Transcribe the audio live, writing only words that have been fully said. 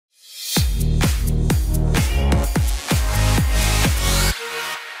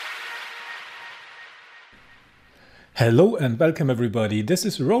Hello and welcome everybody, this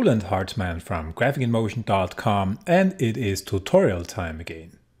is Roland Hartmann from graphicINmotion.com and it is tutorial time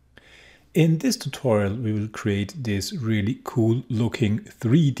again. In this tutorial we will create this really cool looking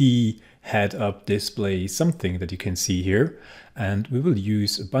 3D head-up display, something that you can see here, and we will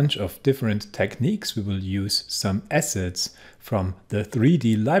use a bunch of different techniques. We will use some assets from the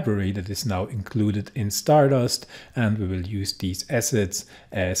 3D library that is now included in Stardust, and we will use these assets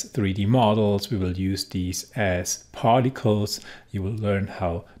as 3D models. We will use these as particles. You will learn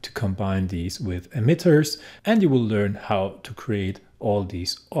how to combine these with emitters, and you will learn how to create all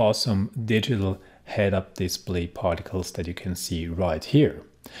these awesome digital head-up display particles that you can see right here.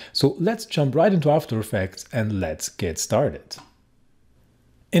 So let's jump right into After Effects and let's get started.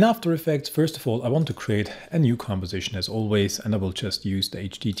 In After Effects, first of all, I want to create a new composition as always, and I will just use the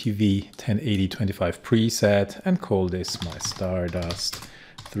HDTV 1080-25 preset and call this my Stardust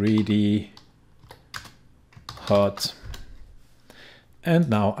 3D Hot. And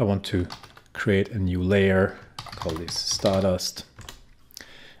now I want to create a new layer, call this Stardust,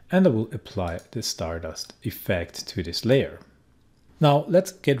 and I will apply the Stardust effect to this layer. Now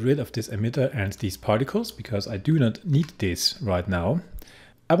let's get rid of this emitter and these particles because I do not need this right now.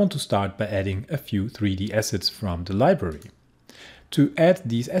 I want to start by adding a few 3D assets from the library. To add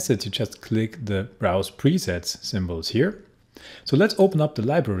these assets, you just click the Browse Presets symbols here. So let's open up the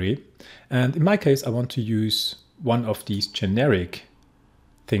library, and in my case I want to use one of these generic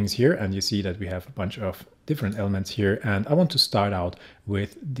things here, and you see that we have a bunch of different elements here, and I want to start out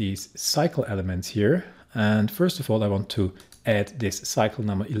with these cycle elements here. And first of all I want to add this cycle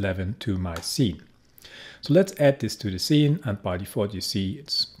number 11 to my scene. So let's add this to the scene, and by default you see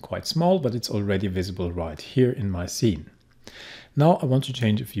it's quite small, but it's already visible right here in my scene. Now I want to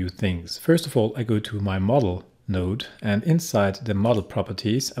change a few things. First of all, I go to my model node, and inside the model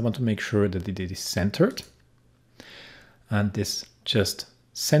properties I want to make sure that it is centered, and this just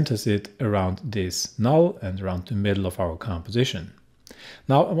centers it around this null and around the middle of our composition.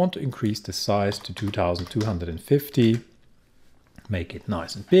 Now I want to increase the size to 2250, make it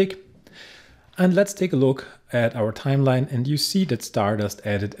nice and big. And let's take a look at our timeline, and you see that Stardust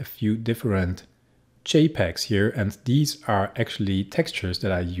added a few different JPEGs here, and these are actually textures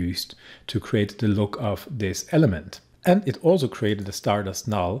that I used to create the look of this element. And it also created a Stardust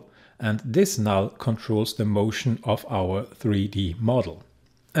null, and this null controls the motion of our 3D model.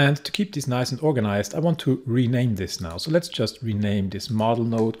 And to keep this nice and organized, I want to rename this now. So let's just rename this model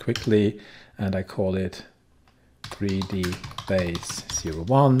node quickly, and I call it 3D base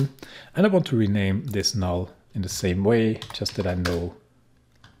 01, and I want to rename this null in the same way, just that I know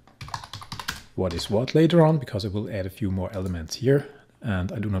what is what later on, because I will add a few more elements here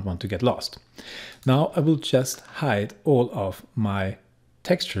and I do not want to get lost. Now I will just hide all of my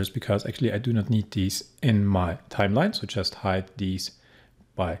textures because actually I do not need these in my timeline, so just hide these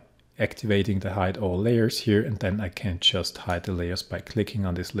by activating the hide all layers here, and then I can just hide the layers by clicking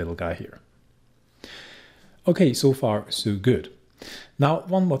on this little guy here. Okay, so far so good. Now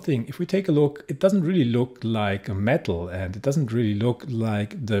one more thing, if we take a look, it doesn't really look like a metal, and it doesn't really look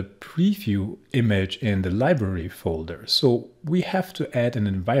like the preview image in the library folder. So we have to add an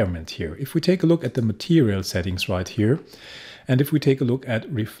environment here. If we take a look at the material settings right here, and if we take a look at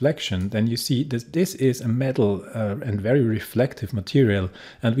reflection, then you see that this is a metal and very reflective material,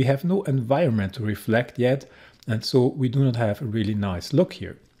 and we have no environment to reflect yet, and so we do not have a really nice look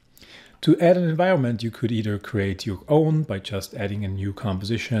here. To add an environment, you could either create your own by just adding a new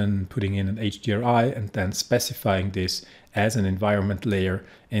composition, putting in an HDRI, and then specifying this as an environment layer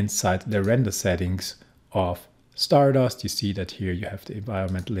inside the render settings of Stardust. You see that here you have the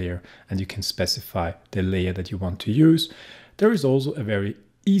environment layer, and you can specify the layer that you want to use. There is also a very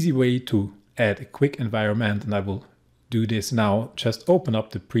easy way to add a quick environment, and I will do this now. Just open up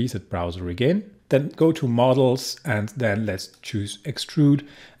the preset browser again, then go to models, and then let's choose extrude.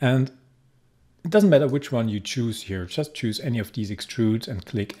 And it doesn't matter which one you choose here, just choose any of these extrudes and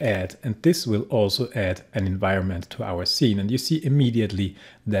click add, and this will also add an environment to our scene. And you see immediately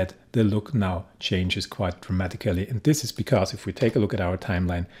that the look now changes quite dramatically, and this is because if we take a look at our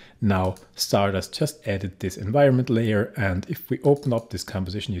timeline, now Stardust just added this environment layer, and if we open up this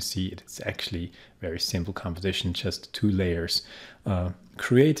composition, you see it's actually very simple composition, just two layers,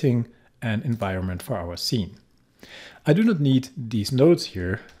 creating an environment for our scene. I do not need these nodes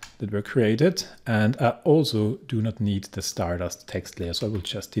here that were created, and I also do not need the Stardust text layer, so I will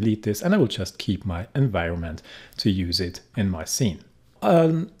just delete this and I will just keep my environment to use it in my scene.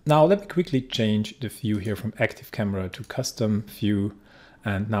 Now let me quickly change the view here from active camera to custom view,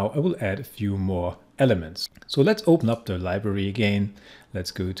 and now I will add a few more elements. So let's open up the library again.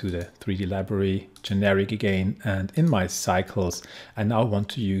 Let's go to the 3D library, generic again, and in my cycles, I now want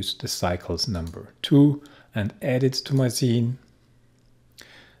to use the cycles number 2 and add it to my scene.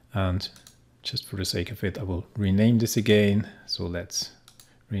 And just for the sake of it, I will rename this again. So let's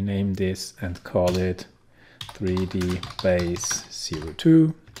rename this and call it 3D base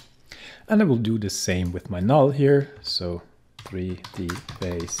 02. And I will do the same with my null here. So 3D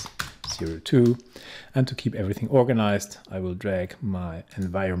base 02. And to keep everything organized, I will drag my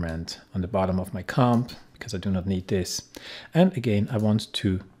environment on the bottom of my comp because I do not need this. And again, I want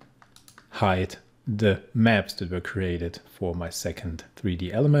to hide the maps that were created for my second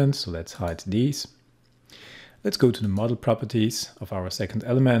 3D element. So let's hide these. Let's go to the model properties of our second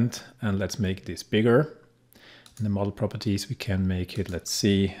element and let's make this bigger. In the model properties, we can make it, let's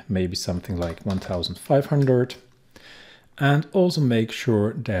see, maybe something like 1500. And also make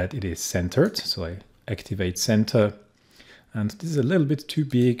sure that it is centered. So I activate center. And this is a little bit too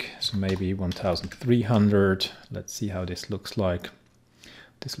big, so maybe 1300. Let's see how this looks like.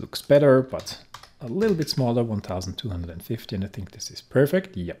 This looks better, but a little bit smaller, 1250, and I think this is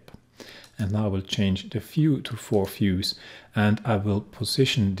perfect. Yep. And now I will change the view to 4 views, and I will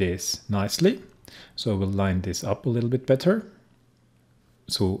position this nicely. So I will line this up a little bit better.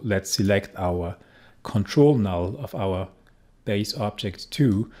 So let's select our control null of our base object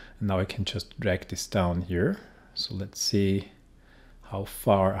 2, and now I can just drag this down here. So let's see how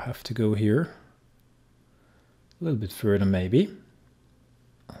far I have to go here. A little bit further maybe.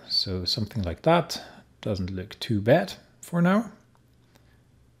 So something like that. Doesn't look too bad for now.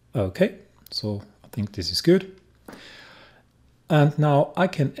 Okay, so I think this is good. And now I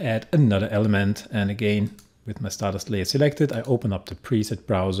can add another element, and again with my Stardust layer selected, I open up the preset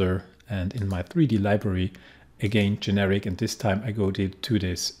browser, and in my 3D library, again generic, and this time I go to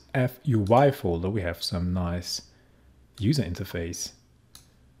this FUI folder. We have some nice user interface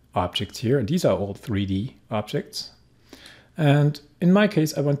objects here, and these are all 3D objects. And in my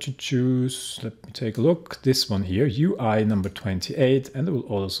case, I want to choose, let me take a look, this one here, UI number 28, and I will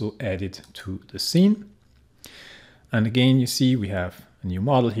also add it to the scene. And again, you see we have a new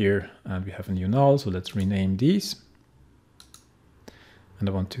model here and we have a new null. So let's rename these. And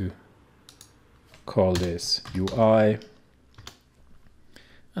I want to call this UI.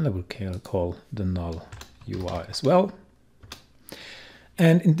 And I will call the null UI as well.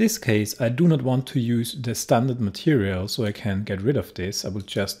 And in this case, I do not want to use the standard material, so I can get rid of this. I will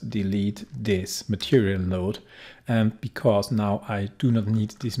just delete this material node. And because now I do not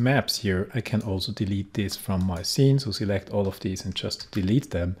need these maps here, I can also delete this from my scene. So select all of these and just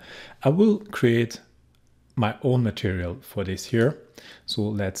delete them. I will create my own material for this here. So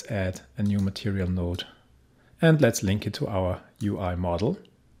let's add a new material node and let's link it to our UI model.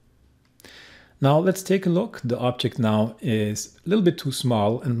 Now let's take a look. The object now is a little bit too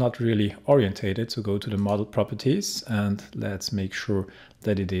small and not really orientated. So go to the model properties and let's make sure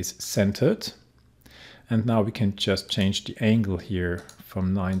that it is centered. And now we can just change the angle here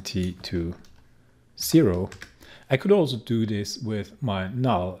from 90 to 0. I could also do this with my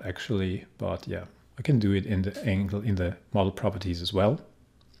null actually, but yeah, I can do it in the angle in the model properties as well.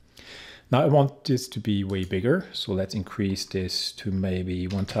 Now I want this to be way bigger, so let's increase this to maybe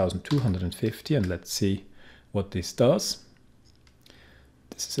 1250 and let's see what this does.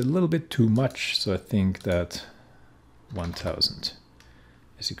 This is a little bit too much, so I think that 1000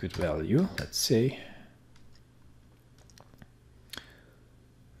 is a good value. Let's see.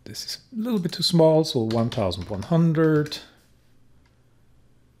 This is a little bit too small, so 1100.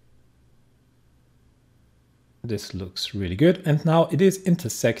 This looks really good. And now it is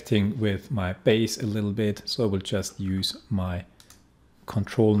intersecting with my base a little bit. So I will just use my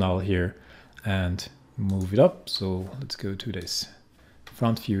control null here and move it up. So let's go to this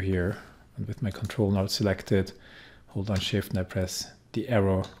front view here. And with my control null selected, hold down Shift and I press the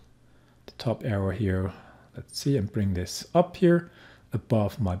arrow, the top arrow here. Let's see, and bring this up here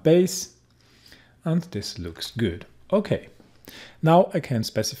above my base. And this looks good. Okay. Now I can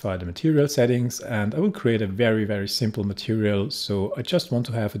specify the material settings and I will create a very, very simple material. So I just want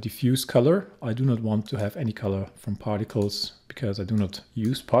to have a diffuse color. I do not want to have any color from particles because I do not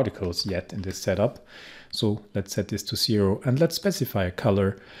use particles yet in this setup. So let's set this to 0 and let's specify a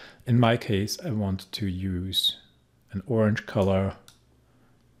color. In my case, I want to use an orange color,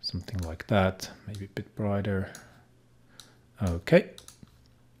 something like that, maybe a bit brighter. Okay.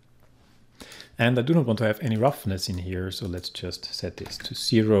 And I do not want to have any roughness in here, so let's just set this to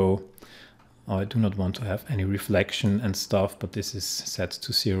 0. I do not want to have any reflection and stuff, but this is set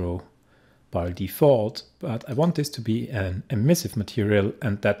to 0 by default. But I want this to be an emissive material,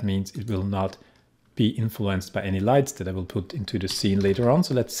 and that means it will not be influenced by any lights that I will put into the scene later on.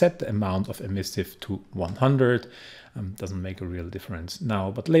 So let's set the amount of emissive to 100. Doesn't make a real difference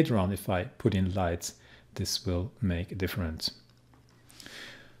now, but later on, if I put in lights, this will make a difference.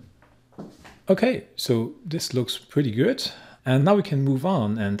 Okay, so this looks pretty good. And now we can move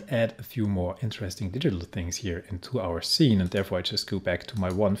on and add a few more interesting digital things here into our scene. And therefore I just go back to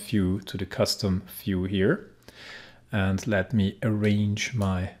my one view, to the custom view here. And let me arrange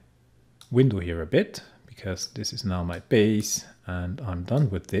my window here a bit, because this is now my base and I'm done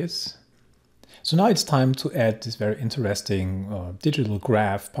with this. So now it's time to add this very interesting digital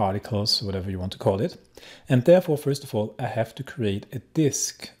graph particles, whatever you want to call it. And therefore, first of all, I have to create a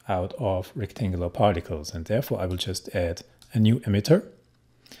disk out of rectangular particles. And therefore I will just add a new emitter,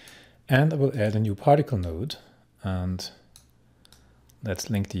 and I will add a new particle node, and let's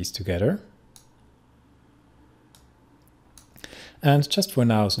link these together. And just for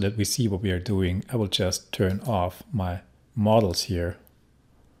now, so that we see what we are doing, I will just turn off my models here.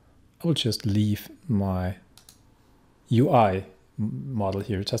 I will just leave my UI model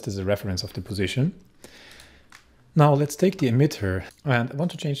here just as a reference of the position. Now let's take the emitter, and I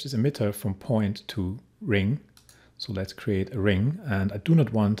want to change this emitter from point to ring. So let's create a ring, and I do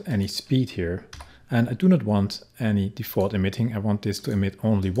not want any speed here, and I do not want any default emitting. I want this to emit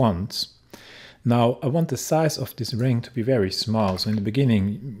only once. Now I want the size of this ring to be very small. So in the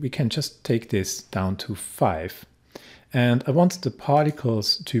beginning, we can just take this down to 5. And I want the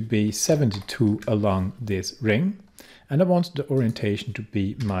particles to be 72 along this ring, and I want the orientation to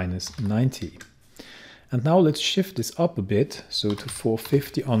be -90. And now let's shift this up a bit, so to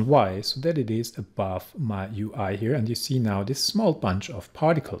 450 on Y, so that it is above my UI here. And you see now this small bunch of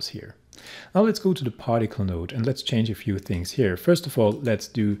particles here. Now let's go to the particle node and let's change a few things here. First of all, let's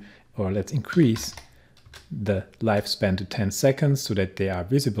increase the lifespan to 10 seconds so that they are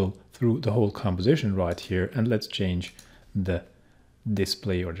visible through the whole composition right here. And let's change the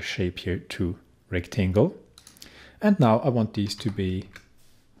display or the shape here to rectangle. And now I want these to be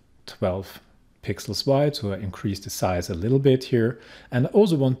 12 pixels wide, so I increase the size a little bit here. And I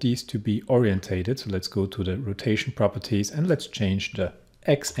also want these to be orientated, so let's go to the rotation properties and let's change the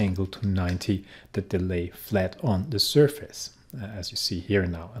X angle to 90, that they lay flat on the surface, as you see here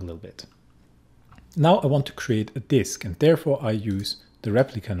now a little bit. Now I want to create a disk, and therefore I use the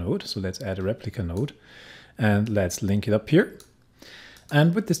replica node. So let's add a replica node and let's link it up here.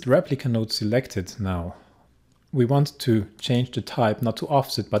 And with this replica node selected now, we want to change the type not to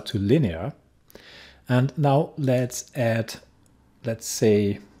offset but to linear. And now let's add, let's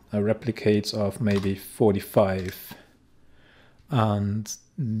say, replicates of maybe 45. And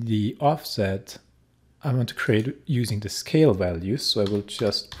the offset I want to create using the scale values. So I will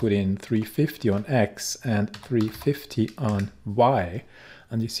just put in 350 on X and 350 on Y.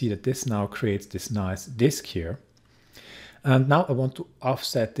 And you see that this now creates this nice disk here. And now I want to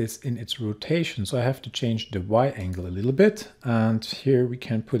offset this in its rotation. So I have to change the Y angle a little bit. And here we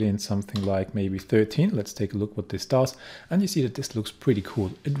can put in something like maybe 13. Let's take a look what this does. And you see that this looks pretty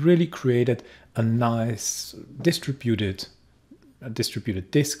cool. It really created a nice distributed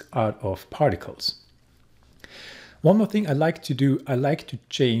disk out of particles. One more thing I like to do, I like to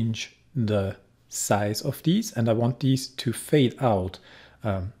change the size of these, and I want these to fade out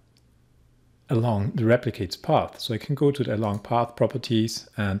along the replicate's path. So I can go to the along path properties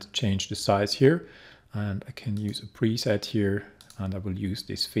and change the size here. And I can use a preset here, and I will use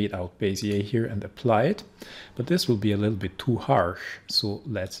this fade out Bezier here and apply it. But this will be a little bit too harsh. So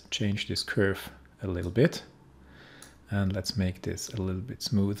let's change this curve a little bit. And let's make this a little bit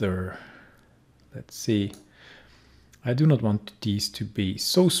smoother. Let's see. I do not want these to be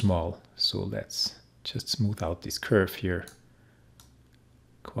so small. So let's just smooth out this curve here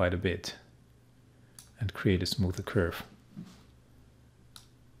quite a bit and create a smoother curve.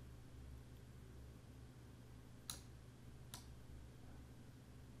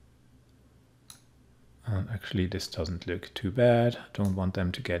 And actually this doesn't look too bad. I don't want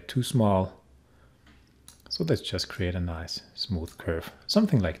them to get too small. So let's just create a nice smooth curve,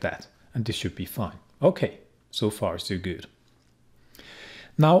 something like that. And this should be fine. Okay, so far so good.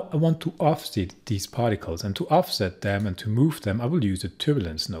 Now I want to offset these particles, and to offset them and to move them, I will use a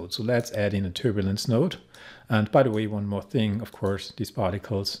turbulence node. So let's add in a turbulence node. And by the way, one more thing, of course, these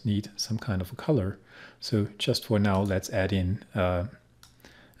particles need some kind of a color. So just for now, let's add in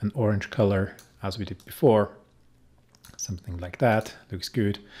an orange color as we did before. Something like that, looks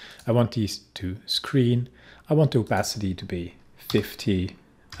good. I want these to screen. I want the opacity to be 50,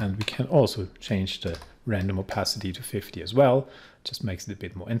 and we can also change the random opacity to 50 as well. Just makes it a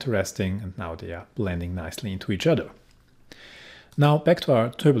bit more interesting, and now they are blending nicely into each other. Now back to our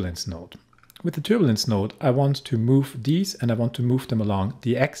turbulence node. with the turbulence node, I want to move these and I want to move them along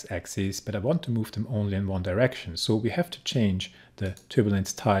the x-axis, but I want to move them only in one direction. So we have to change the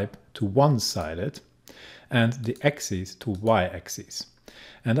turbulence type to one-sided and the axis to y-axis.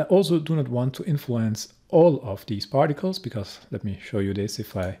 And I also do not want to influence all of these particles, because let me show you this.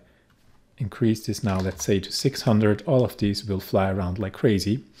 If I increase this now, let's say to 600, all of these will fly around like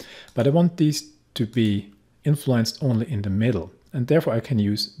crazy. But I want these to be influenced only in the middle. And therefore I can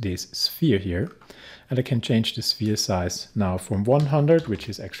use this sphere here, and I can change the sphere size now from 100, which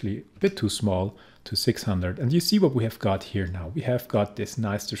is actually a bit too small, to 600. And you see what we have got here now. We have got this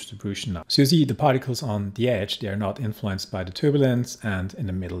nice distribution now. So you see the particles on the edge, they are not influenced by the turbulence, and in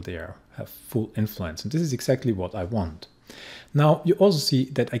the middle they have full influence. And this is exactly what I want. Now you also see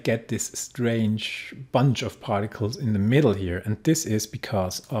that I get this strange bunch of particles in the middle here, and this is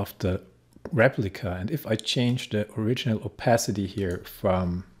because of the replica. And if I change the original opacity here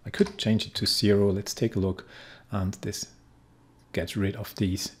from, I could change it to 0. Let's take a look, and this gets rid of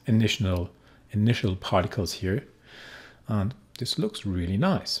these initial particles here, and this looks really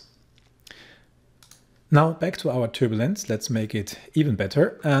nice. Now back to our turbulence, let's make it even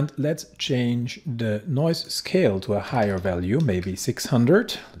better, and let's change the noise scale to a higher value, maybe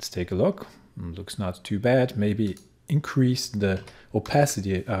 600. Let's take a look. Looks not too bad. Maybe increase the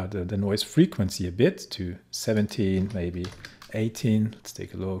opacity, the noise frequency a bit to 17, maybe 18. Let's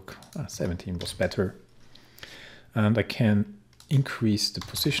take a look. 17 was better. And I can increase the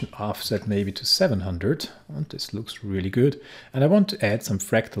position offset maybe to 700. And this looks really good. And I want to add some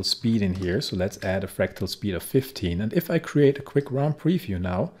fractal speed in here. So let's add a fractal speed of 15. And if I create a quick ROM preview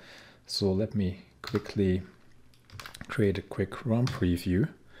now, so let me quickly create a quick ROM preview.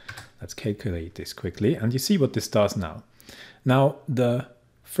 Let's calculate this quickly, and you see what this does now. Now the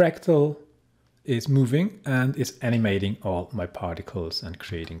fractal is moving and is animating all my particles and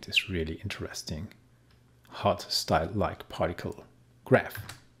creating this really interesting hot style-like particle graph.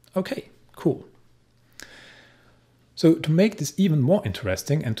 Okay, cool. So to make this even more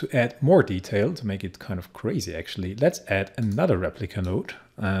interesting and to add more detail, to make it kind of crazy actually, let's add another replica node,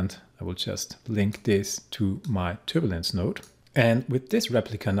 and I will just link this to my turbulence node. And with this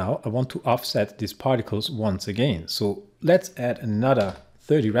replica now, I want to offset these particles once again. So let's add another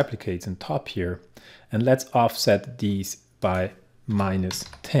 30 replicates on top here, and let's offset these by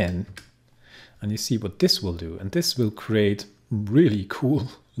 -10. And you see what this will do. And this will create really cool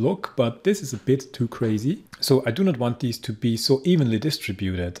look, but this is a bit too crazy. So I do not want these to be so evenly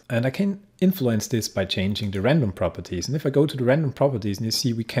distributed. And I can influence this by changing the random properties. And if I go to the random properties, and you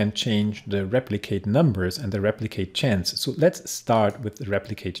see we can change the replicate numbers and the replicate chance. So let's start with the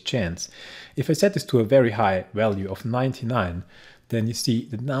replicate chance. If I set this to a very high value of 99, then you see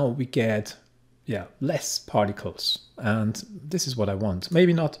that now we get less particles. And this is what I want.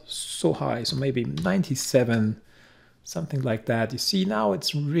 Maybe not so high, so maybe 97, something like that. You see now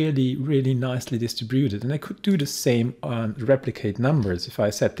it's really, really nicely distributed. And I could do the same on replicate numbers. If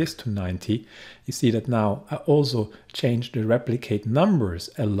I set this to 90, you see that now I also changed the replicate numbers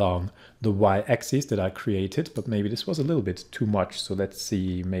along the y-axis that I created, but maybe this was a little bit too much. So let's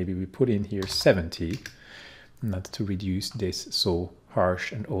see, maybe we put in here 70, not to reduce this so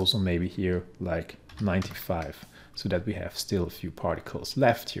harsh, and also maybe here like 95, so that we have still a few particles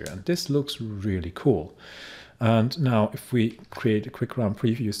left here. And this looks really cool. And now if we create a quick ROM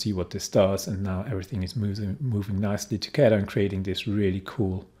preview, you see what this does. And now everything is moving nicely together and creating this really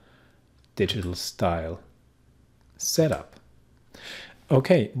cool digital style setup.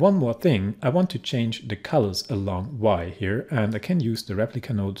 Okay, one more thing. I want to change the colors along Y here, and I can use the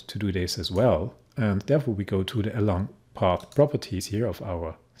replica node to do this as well. And therefore we go to the along path properties here of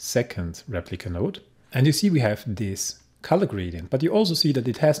our second replica node. And you see we have this color gradient, but you also see that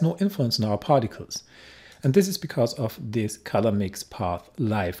it has no influence on our particles. And this is because of this color mix path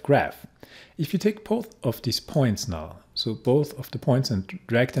live graph. If you take both of these points now, so both of the points, and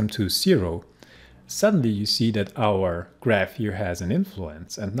drag them to 0, suddenly you see that our graph here has an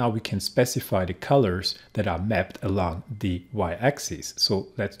influence. And now we can specify the colors that are mapped along the y-axis. So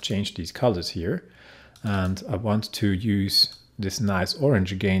let's change these colors here. And I want to use this nice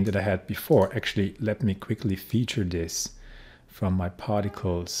orange again that I had before. Actually, let me quickly feature this from my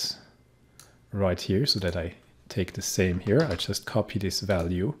particles right here, so that I take the same here. I just copy this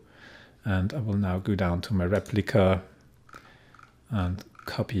value, and I will now go down to my replica and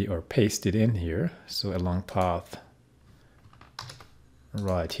copy or paste it in here. So along path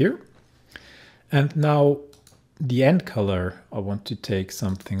right here. And now the end color, I want to take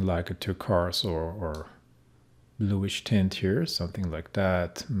something like a turquoise or bluish tint here, something like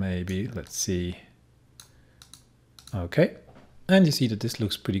that, maybe. Let's see. Okay. And you see that this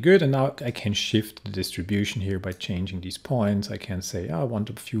looks pretty good. And now I can shift the distribution here by changing these points. I can say, I want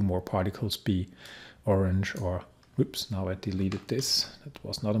a few more particles be orange, or oops, now I deleted this. That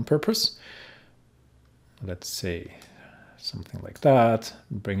was not on purpose. Let's say something like that,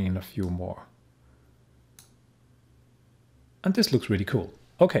 bring in a few more. And this looks really cool.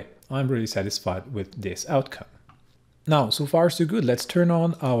 Okay, I'm really satisfied with this outcome. Now, so far so good. Let's turn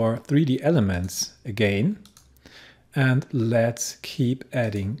on our 3D elements again. And let's keep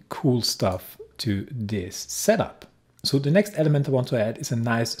adding cool stuff to this setup. So the next element I want to add is a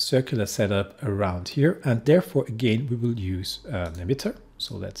nice circular setup around here. And therefore, again, we will use an emitter.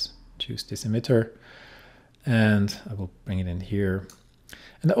 So let's choose this emitter. And I will bring it in here.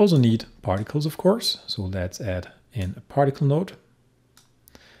 And I also need particles, of course. So let's add in a particle node.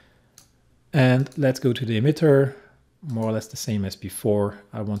 And let's go to the emitter. More or less the same as before.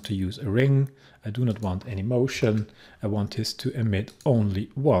 I want to use a ring. I do not want any motion. I want this to emit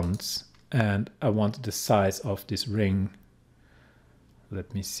only once. And I want the size of this ring.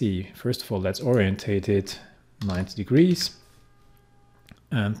 Let me see. First of all, let's orientate it 90 degrees.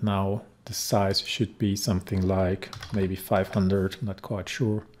 And now the size should be something like maybe 500, not quite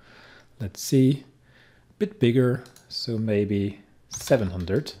sure. Let's see. A bit bigger, so maybe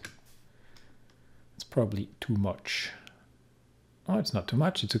 700. Probably too much. Oh, it's not too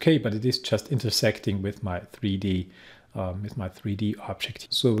much. It's okay, but it is just intersecting with my 3D object.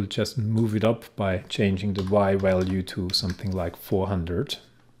 So we'll just move it up by changing the Y value to something like 400.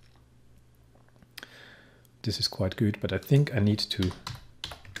 This is quite good, but I think I need to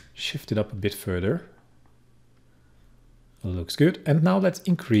shift it up a bit further. Looks good. And now let's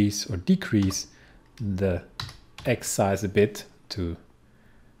increase or decrease the X size a bit to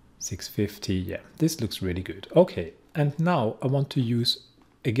 650. Yeah, this looks really good. Okay, and now I want to use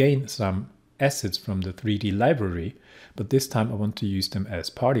again some assets from the 3D library, but this time I want to use them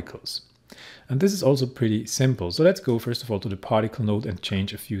as particles. And this is also pretty simple. So let's go first of all to the particle node and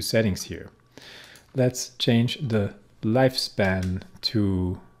change a few settings here. Let's change the lifespan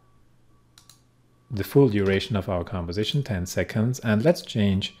to the full duration of our composition, 10 seconds, and let's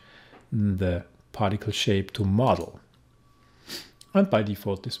change the particle shape to model. And by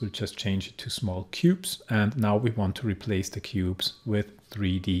default, this will just change it to small cubes. And now we want to replace the cubes with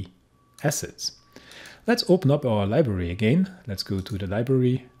 3D assets. Let's open up our library again. Let's go to the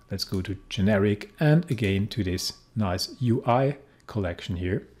library. Let's go to generic and again to this nice UI collection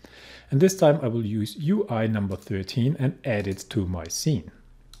here. And this time I will use UI number 13 and add it to my scene.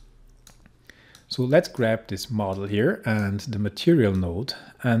 So let's grab this model here and the material node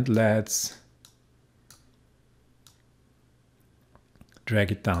and let's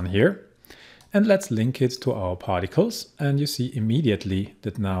drag it down here and let's link it to our particles, and you see immediately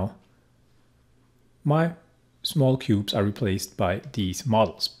that now my small cubes are replaced by these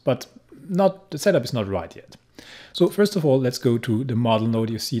models, but the setup is not right yet. So first of all, let's go to the model node.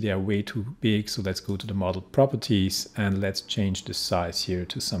 You see they are way too big, so let's go to the model properties and let's change the size here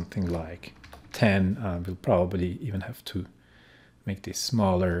to something like 10. We'll probably even have to make this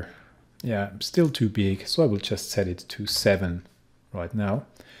smaller. Yeah, still too big, so I will just set it to 7 right now.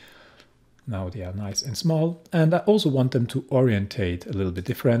 Now they are nice and small, and I also want them to orientate a little bit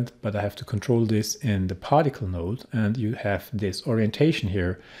different, but I have to control this in the particle node, and you have this orientation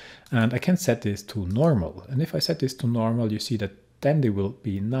here, and I can set this to normal. And if I set this to normal, you see that then they will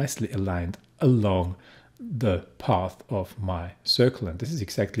be nicely aligned along the path of my circle, and this is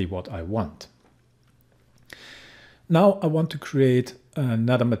exactly what I want. Now I want to create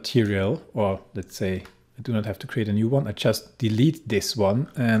another material, or let's say I do not have to create a new one. I just delete this one.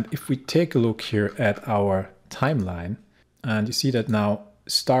 And if we take a look here at our timeline, and you see that now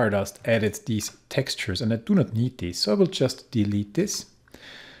Stardust added these textures, and I do not need these. So I will just delete this.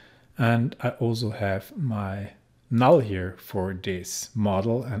 And I also have my null here for this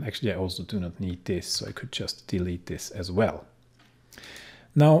model. And actually I also do not need this. So I could just delete this as well.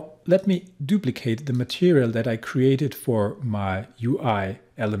 Now let me duplicate the material that I created for my UI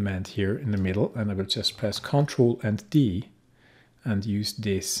element here in the middle, and I will just press Ctrl and D and use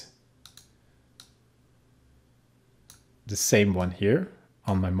this, the same one here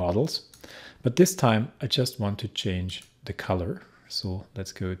on my models. But this time I just want to change the color. So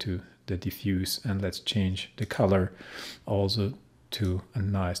let's go to the diffuse and let's change the color also to a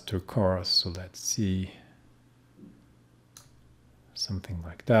nice turquoise. So let's see. Something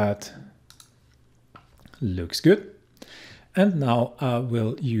like that. Looks good. And now I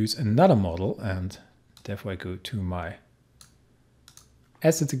will use another model, and therefore I go to my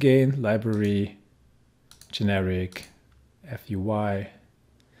assets again, library, generic, FUI.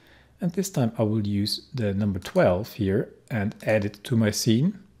 And this time I will use the number 12 here, and add it to my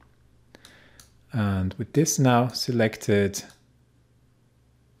scene. And with this now selected,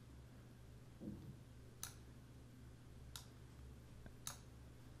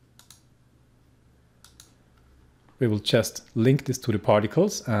 we will just link this to the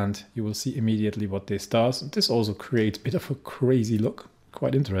particles and you will see immediately what this does. This also creates a bit of a crazy look,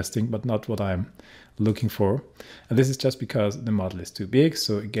 quite interesting, but not what I'm looking for. And this is just because the model is too big.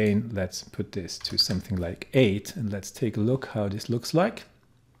 So again, let's put this to something like 8 and let's take a look how this looks like.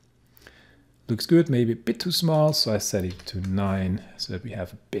 Looks good, maybe a bit too small. So I set it to 9 so that we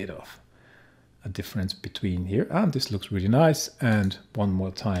have a bit of a difference between here. And this looks really nice. And one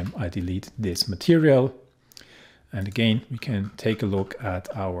more time, I delete this material. And again, we can take a look at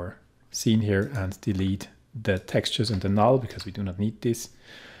our scene here and delete the textures and the null because we do not need this.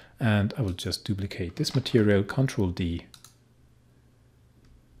 And I will just duplicate this material, Control D.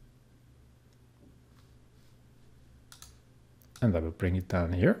 And I will bring it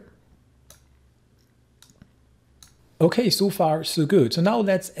down here. Okay, so far so good. So now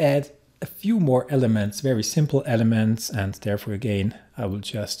let's add a few more elements, very simple elements. And therefore, again, I will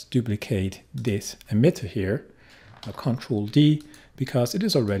just duplicate this emitter here. Control D, because it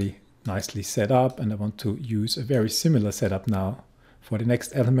is already nicely set up and I want to use a very similar setup now for the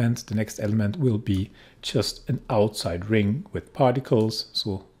next element. The next element will be just an outside ring with particles.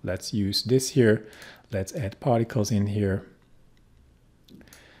 So let's use this here. Let's add particles in here.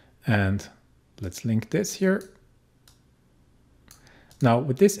 And let's link this here. Now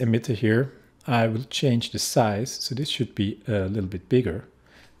with this emitter here, I will change the size. So this should be a little bit bigger,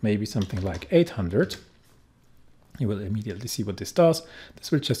 maybe something like 800. You will immediately see what this does.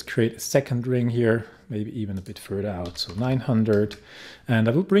 This will just create a second ring here, maybe even a bit further out, so 900. And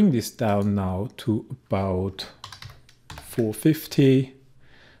I will bring this down now to about 450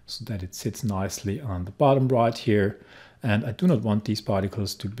 so that it sits nicely on the bottom right here. And I do not want these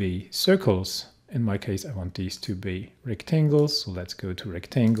particles to be circles. In my case, I want these to be rectangles. So let's go to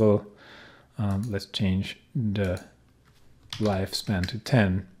rectangle. Let's change the lifespan to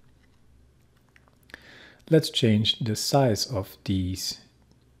 10. Let's change the size of these.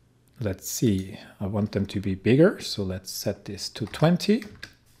 Let's see, I want them to be bigger. So let's set this to 20.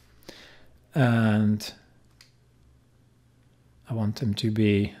 And I want them to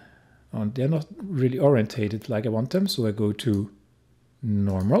be, they're not really orientated like I want them. So I go to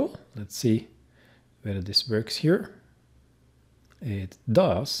normal. Let's see whether this works here. It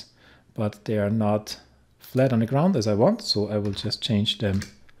does, but they are not flat on the ground as I want. So I will just change them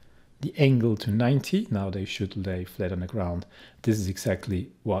the angle to 90. Now they should lay flat on the ground. This is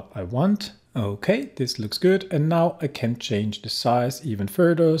exactly what I want. Okay, this looks good. And now I can change the size even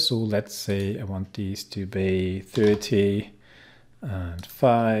further. So let's say I want these to be 30 and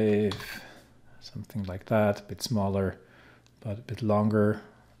 5, something like that, a bit smaller, but a bit longer.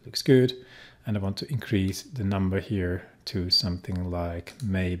 Looks good. And I want to increase the number here to something like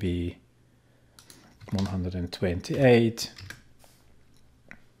maybe 128.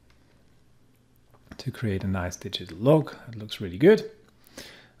 To create a nice digital look. It looks really good.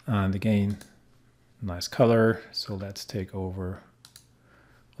 And again, nice color. So let's take over.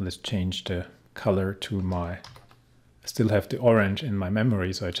 Let's change the color to my, I still have the orange in my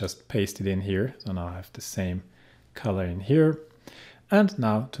memory, so I just paste it in here. So now I have the same color in here. And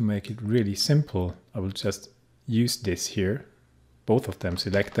now to make it really simple, I will just use this here. Both of them,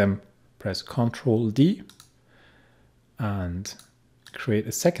 select them, press Control D and create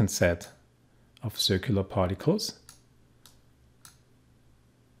a second set of circular particles.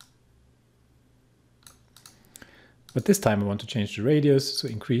 But this time I want to change the radius, so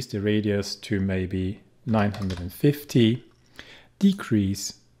increase the radius to maybe 950,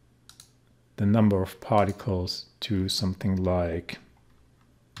 decrease the number of particles to something like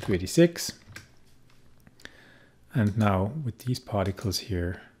 36. And now with these particles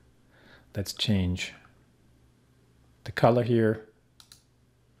here, let's change the color here.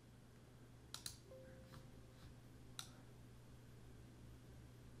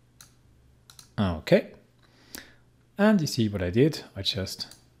 Okay, and you see what I did. I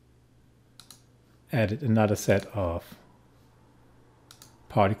just added another set of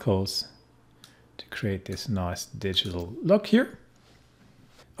particles to create this nice digital look here.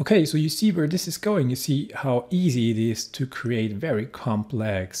 Okay, so you see where this is going. You see how easy it is to create very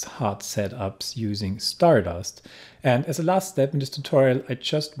complex hot setups using Stardust. And as a last step in this tutorial, I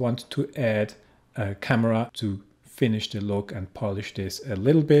just want to add a camera to finish the look and polish this a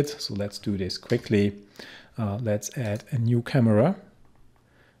little bit. So let's do this quickly. Let's add a new camera.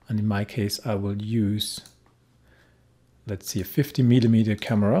 And in my case, I will use, let's see, a 50mm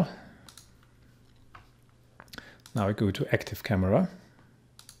camera. Now I go to active camera.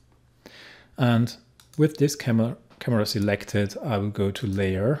 And with this camera selected, I will go to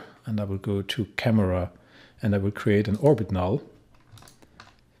layer and I will go to camera and I will create an orbit null.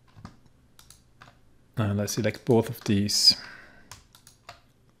 And I select both of these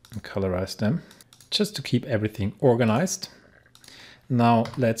and colorize them just to keep everything organized. Now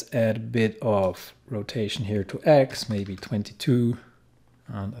let's add a bit of rotation here to X, maybe 22.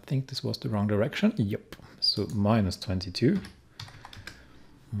 And I think this was the wrong direction. Yep. So minus 22,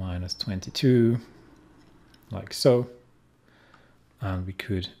 like so. And we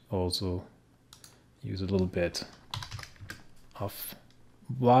could also use a little bit of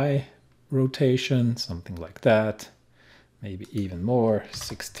Y rotation, something like that. Maybe even more,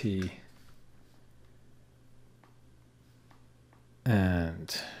 60.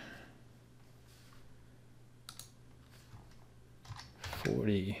 And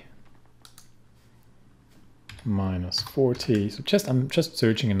 40 minus 40. So I'm just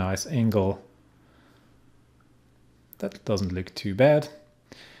searching a nice angle. That doesn't look too bad.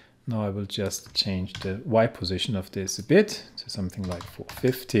 Now I will just change the Y position of this a bit to something like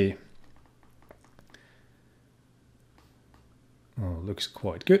 450. Oh, looks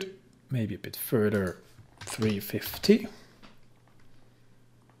quite good. Maybe a bit further, 350.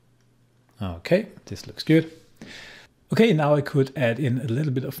 Okay, this looks good. Okay, now I could add in a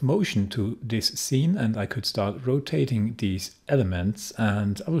little bit of motion to this scene and I could start rotating these elements,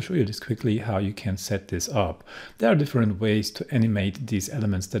 and I will show you this quickly how you can set this up. There are different ways to animate these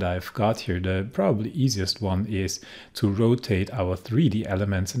elements that I've got here. The probably easiest one is to rotate our 3D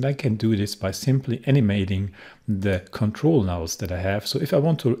elements, and I can do this by simply animating the control nulls that I have. So if I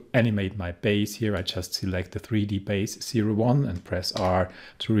want to animate my base here, I just select the 3D base 01 and press R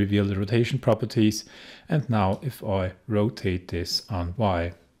to reveal the rotation properties. And now if I rotate this on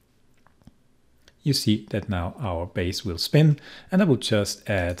Y, you see that now our base will spin, and I will just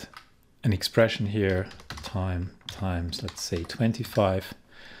add an expression here, time times, let's say 25.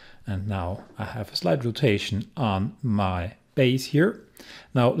 And now I have a slight rotation on my base here.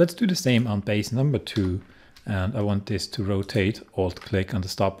 Now let's do the same on base number 2. And I want this to rotate, alt click on the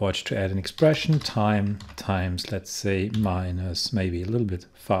stopwatch to add an expression, time times, let's say minus, maybe a little bit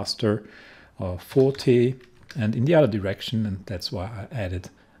faster, 40, and in the other direction, and that's why I added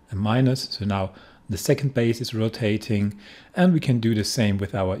a minus. So now the second base is rotating, and we can do the same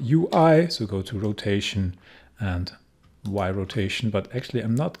with our UI. So go to rotation and Y rotation, but actually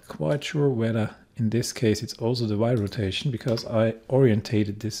I'm not quite sure whether in this case it's also the Y rotation, because I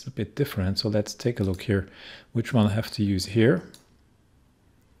orientated this a bit different. So let's take a look here, which one I have to use here.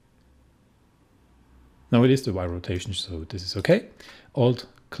 Now it is the Y rotation, so this is okay. Alt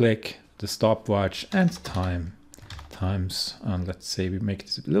click the stopwatch and time times, and let's say we make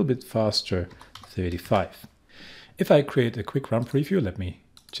this a little bit faster, 35. If I create a quick run preview, let me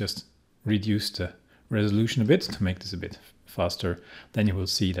just reduce the resolution a bit to make this a bit faster, then you will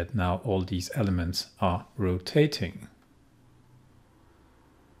see that now all these elements are rotating.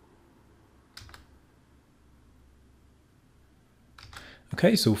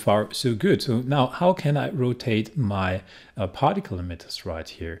 Okay, so far so good. So now how can I rotate my particle emitters right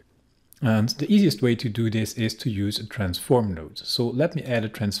here? And the easiest way to do this is to use a transform node. So let me add a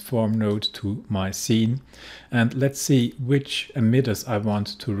transform node to my scene, and let's see which emitters I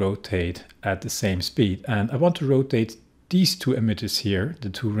want to rotate at the same speed. And I want to rotate these two emitters here, the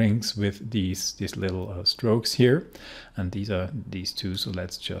two rings with these little strokes here, and these are these two. So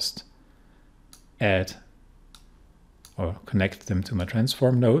let's just add or connect them to my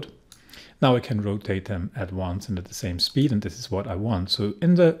transform node. Now I can rotate them at once and at the same speed, and this is what I want. So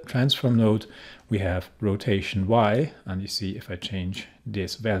in the transform node, we have rotation Y, and you see if I change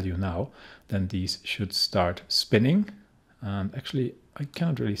this value now, then these should start spinning. And actually, I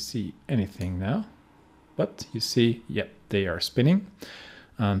cannot really see anything now, but you see, yeah, they are spinning.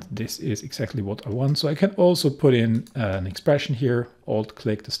 And this is exactly what I want. So I can also put in an expression here, alt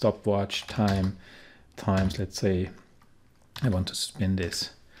click the stopwatch, time times, let's say, I want to spin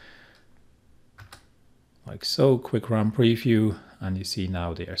this like so, quick run preview, and you see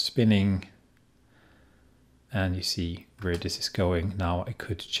now they are spinning, and you see where this is going. Now I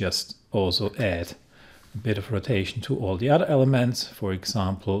could just also add a bit of rotation to all the other elements, for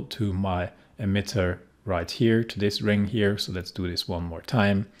example, to my emitter right here, to this ring here. So let's do this one more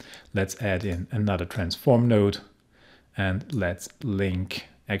time. Let's add in another transform node, and let's link,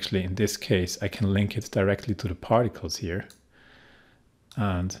 actually in this case, I can link it directly to the particles here,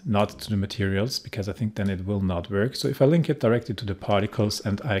 and not to the materials, because I think then it will not work. So if I link it directly to the particles,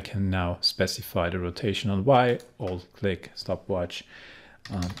 and I can now specify the rotation on Y, alt click stopwatch,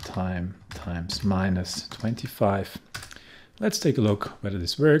 time times minus 25. Let's take a look whether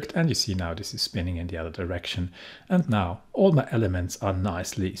this worked, and you see now this is spinning in the other direction. And now all my elements are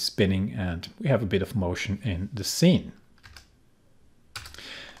nicely spinning and we have a bit of motion in the scene.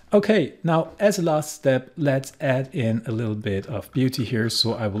 Okay, now as a last step, let's add in a little bit of beauty here.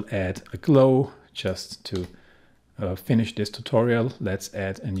 So I will add a glow just to finish this tutorial. Let's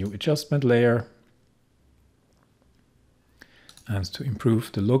add a new adjustment layer. And to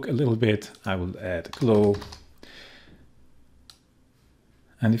improve the look a little bit, I will add glow.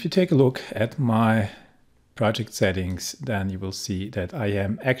 And if you take a look at my project settings, then you will see that I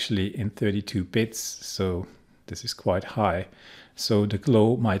am actually in 32 bits. So this is quite high. So the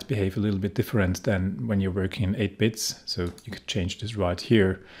glow might behave a little bit different than when you're working in 8 bits. So you could change this right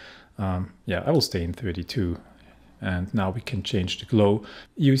here. Yeah, I will stay in 32. And now we can change the glow.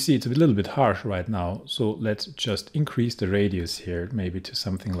 You see it's a little bit harsh right now. So let's just increase the radius here, maybe to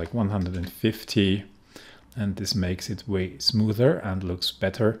something like 150. And this makes it way smoother and looks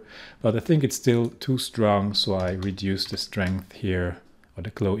better. But I think it's still too strong, so I reduce the strength here, or the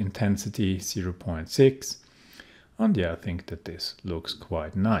glow intensity, 0.6. And yeah, I think that this looks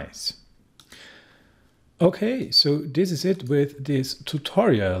quite nice. Okay, so this is it with this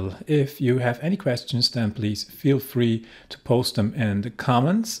tutorial. If you have any questions, then please feel free to post them in the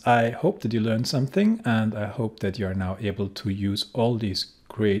comments. I hope that you learned something, and I hope that you are now able to use all these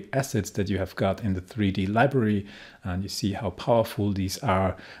great assets that you have got in the 3D library, and you see how powerful these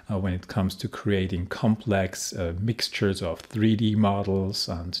are when it comes to creating complex mixtures of 3D models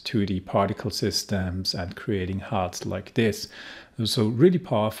and 2D particle systems and creating hearts like this. So really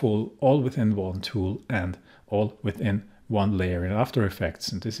powerful, all within one tool and all within one layer in After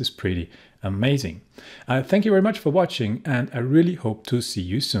Effects, and this is pretty amazing. Thank you very much for watching, and I really hope to see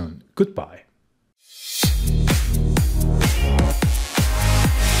you soon. Goodbye.